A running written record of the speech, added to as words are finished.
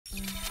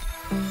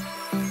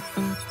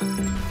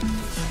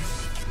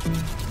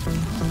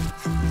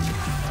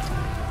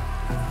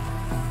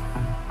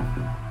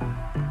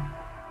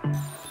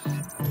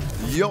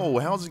Yo,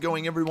 how's it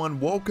going everyone?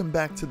 Welcome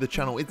back to the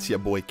channel. It's your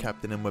boy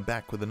Captain and we're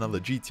back with another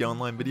GTA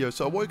Online video.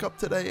 So I woke up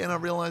today and I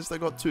realized I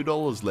got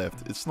 $2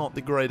 left. It's not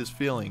the greatest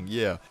feeling,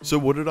 yeah. So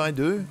what did I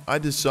do? I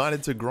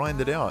decided to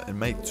grind it out and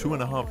make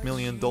 $2.5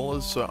 million.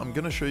 So I'm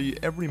going to show you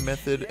every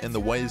method and the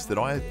ways that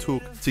I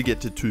took to get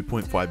to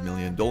 $2.5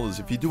 million.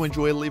 If you do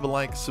enjoy, leave a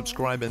like,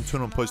 subscribe and turn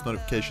on post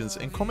notifications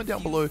and comment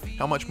down below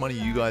how much money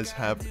you guys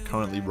have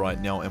currently right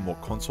now and what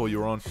console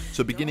you're on.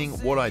 So beginning,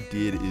 what I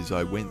did is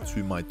I went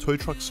to my tow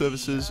truck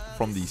services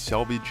from the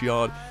salvage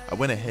yard. I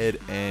went ahead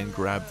and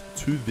grabbed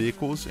 2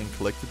 vehicles and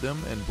collected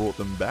them and brought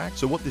them back.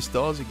 So what this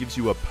does, it gives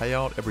you a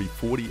payout every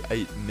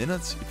 48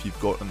 minutes if you've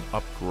got an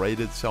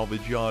upgraded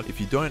salvage yard. If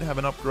you don't have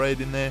an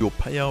upgrade in there, your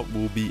payout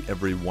will be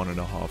every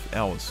 1.5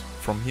 hours.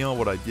 From here,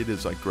 what I did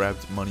is I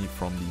grabbed money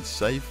from the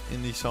safe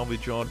in the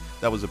salvage yard.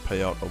 That was a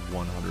payout of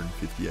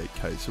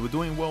 158k. So we're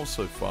doing well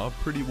so far,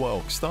 pretty well.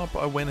 Next up,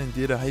 I went and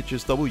did a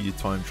HSW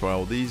time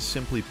trial. These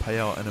simply pay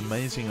out an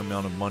amazing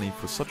amount of money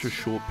for such a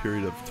short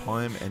period of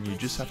time, and you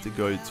just have to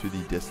go to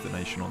the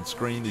destination on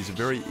screen. These are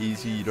very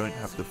easy, you don't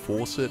have to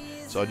force it.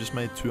 So I just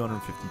made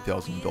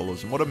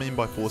 $250,000. And what I mean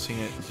by forcing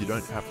it is you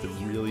don't have to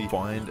really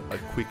find a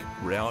quick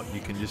route.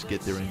 You can just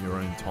get there in your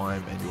own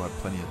time and you'll have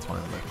plenty of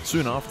time left.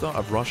 Soon after,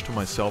 I've rushed to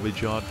my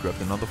salvage yard,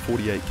 grabbed another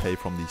 48k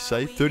from the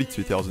safe,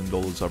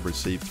 $32,000 I've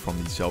received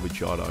from the salvage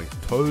yard I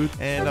towed,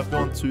 and I've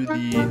gone to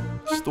the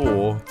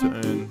store to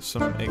earn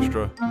some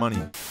extra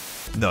money.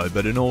 No,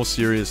 but in all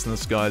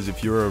seriousness guys,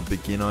 if you're a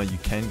beginner, you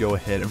can go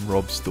ahead and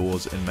rob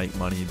stores and make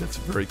money. That's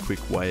a very quick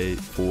way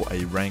for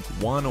a rank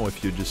 1, or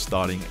if you're just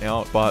starting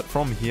out. But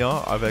from here,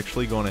 I've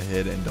actually gone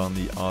ahead and done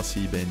the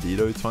RC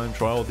Bandito time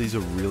trial. These are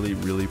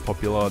really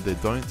popular. They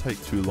don't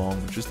take too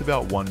long, just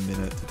about 1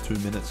 minute to 2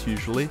 minutes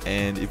usually.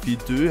 And if you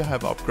do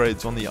have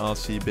upgrades on the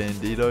RC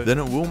Bandito, then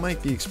it will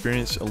make the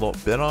experience a lot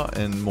better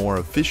and more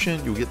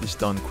efficient. You'll get this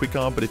done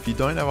quicker. But if you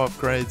don't have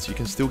upgrades, you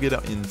can still get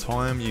it in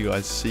time. You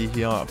guys see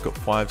here, I've got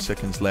 5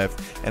 seconds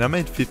left and I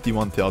made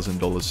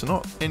 $51,000. So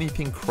not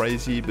anything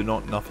crazy, but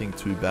not nothing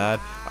too bad.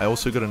 I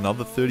also got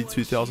another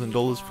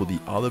 $32,000 for the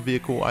other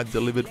vehicle I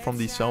delivered from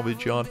the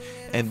salvage yard,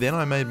 and then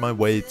I made my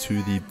way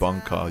to the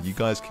bunker. You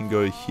guys can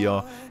go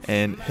here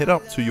and head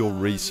up to your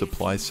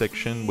resupply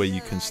section where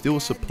you can steal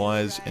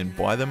supplies and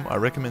buy them. I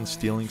recommend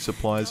stealing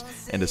supplies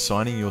and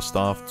assigning your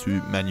staff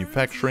to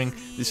manufacturing.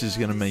 This is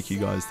going to make you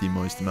guys the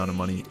most amount of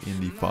money in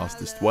the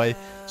fastest way.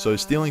 So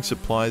stealing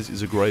supplies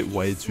is a great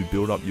way to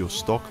build up your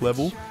stock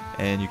level,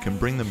 and you can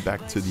bring them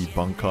back to the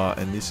bunker,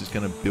 and this is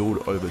going to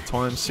build over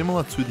time,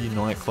 similar to the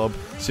nightclub,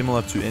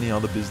 similar to any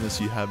other business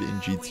you have in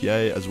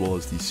GTA, as well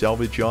as the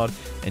salvage yard,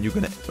 and you're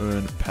going to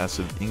earn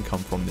passive income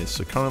from this.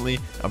 So currently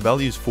our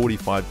value is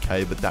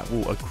 45k, but that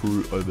will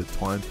accrue over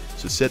time,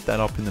 so set that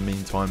up in the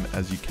meantime,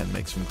 as you can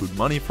make some good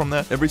money from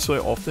that. Every so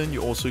often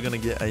you're also going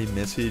to get a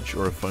message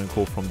or a phone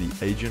call from the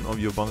agent of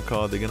your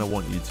bunker. They're going to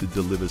want you to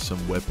deliver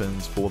some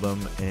weapons for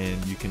them,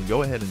 and you can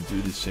go ahead and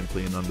do this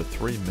simply in under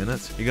 3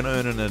 minutes. You're going to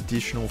earn an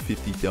additional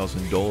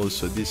 $50,000.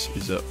 So this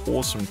is an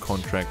awesome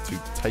contract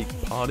to take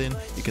part in.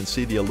 You can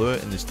see the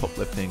alert in this top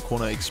left hand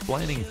corner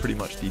explaining pretty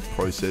much the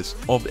process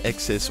of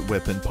excess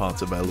weapon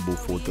parts available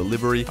for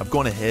delivery. I've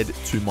gone ahead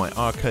to my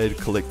arcade,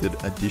 collected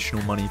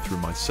additional money through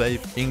my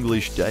safe.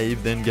 English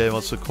Dave then gave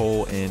us a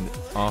call and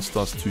asked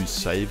us to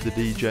save the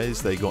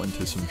DJs. They got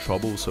into some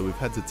trouble, so we've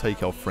had to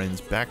take our friends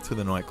back to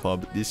the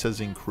nightclub. This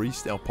has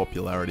increased our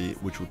popularity,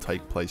 which will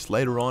take place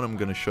later on. I'm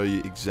going to show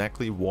you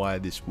exactly why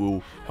this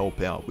will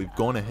help out. We've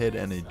gone ahead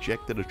and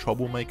ejected a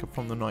troublemaker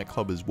from the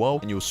nightclub as well,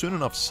 and you'll soon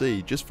enough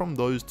see, just from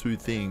those 2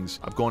 things,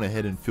 I've gone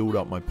ahead and filled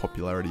up my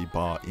popularity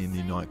bar in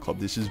the nightclub.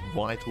 This is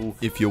vital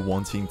if you're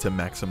wanting to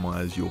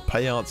maximize your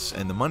payouts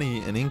and the money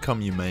and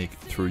income you make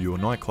through your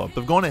nightclub.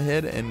 I've gone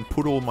ahead and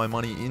put all my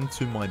money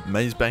into my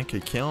Maze Bank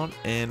account,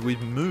 and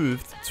we've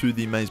moved to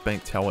the Maze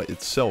Bank tower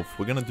itself.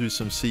 We're going to do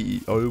some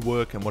CEO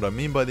work, and what I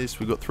mean by this,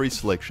 we've got 3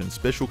 selections: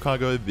 special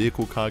cargo,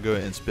 vehicle cargo,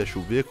 and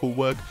special vehicle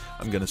work.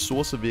 I'm going to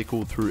source a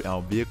vehicle through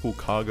our vehicle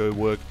cargo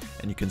work,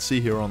 and you can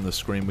see here on the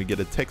screen we get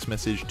a text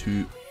message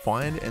to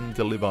find and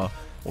deliver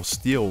or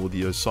steal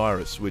the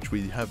Osiris, which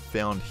we have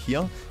found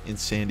here in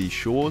Sandy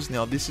Shores.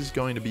 Now this is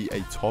going to be a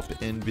top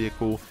end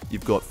vehicle.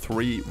 You've got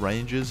 3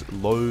 ranges: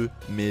 low,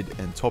 mid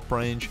and top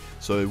range.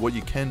 So what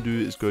you can do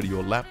is go to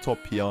your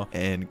laptop here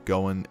and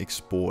go and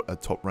export a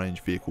top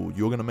range vehicle.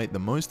 You're going to make the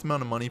most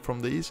amount of money from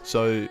these.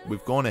 So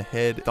we've gone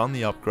ahead, done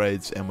the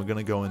upgrades, and we're going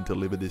to go and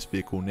deliver this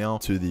vehicle now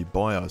to the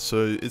buyer.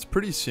 So it's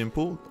pretty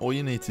simple. All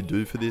you need to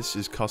do for this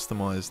is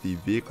customize the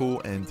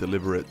vehicle and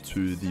deliver it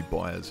to the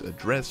buyer's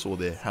address or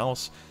their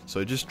house.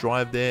 So just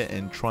drive there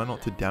and try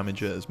not to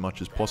damage it as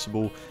much as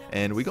possible.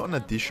 And we got an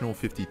additional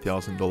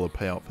 $50,000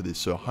 payout for this,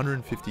 so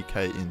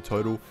 150k in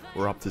total.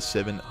 We're up to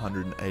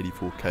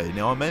 784k.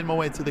 Now I made my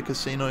way to the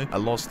casino. I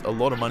lost a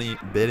lot of money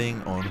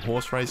betting on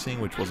horse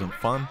racing, which wasn't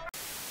fun.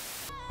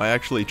 I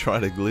actually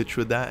tried a glitch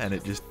with that and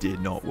it just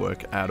did not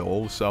work at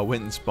all. So I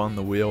went and spun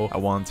the wheel. I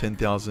won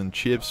 10,000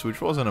 chips,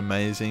 which wasn't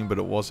amazing, but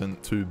it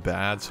wasn't too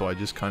bad. So I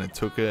just kind of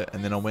took it,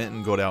 and then I went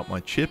and got out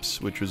my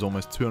chips, which was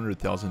almost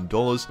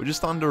 $200,000. We're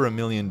just under $1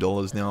 million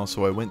now.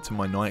 So I went to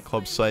my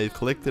nightclub save,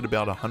 collected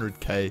about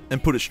 100k,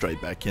 and put it straight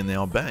back in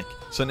our bank.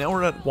 So now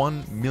we're at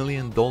 $1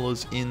 million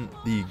in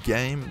the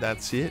game.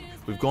 That's it.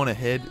 We've gone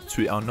ahead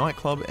to our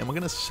nightclub and we're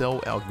going to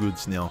sell our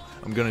goods now.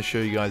 I'm going to show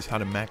you guys how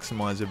to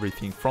maximize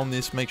everything from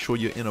this. Make sure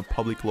you're in a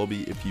public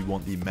lobby if you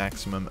want the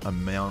maximum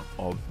amount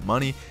of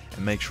money,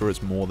 and make sure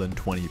it's more than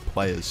 20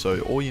 players. So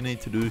all you need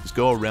to do is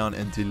go around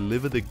and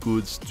deliver the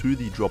goods to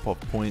the drop-off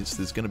points.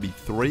 There's going to be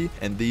 3,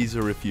 and these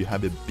are if you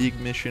have a big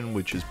mission,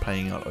 which is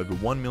paying out over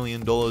 $1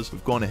 million.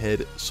 We've gone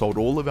ahead, sold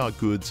all of our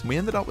goods. We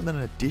ended up with an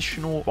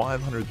additional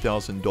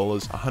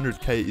 $500,000.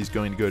 100k is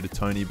going to go to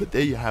Tony, but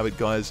there you have it,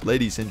 guys.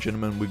 Ladies and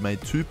gentlemen, we've made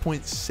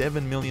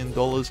 $2.7 million.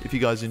 If you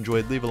guys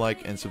enjoyed, leave a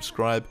like and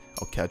subscribe.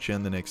 I'll catch you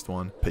in the next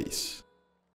one. Peace.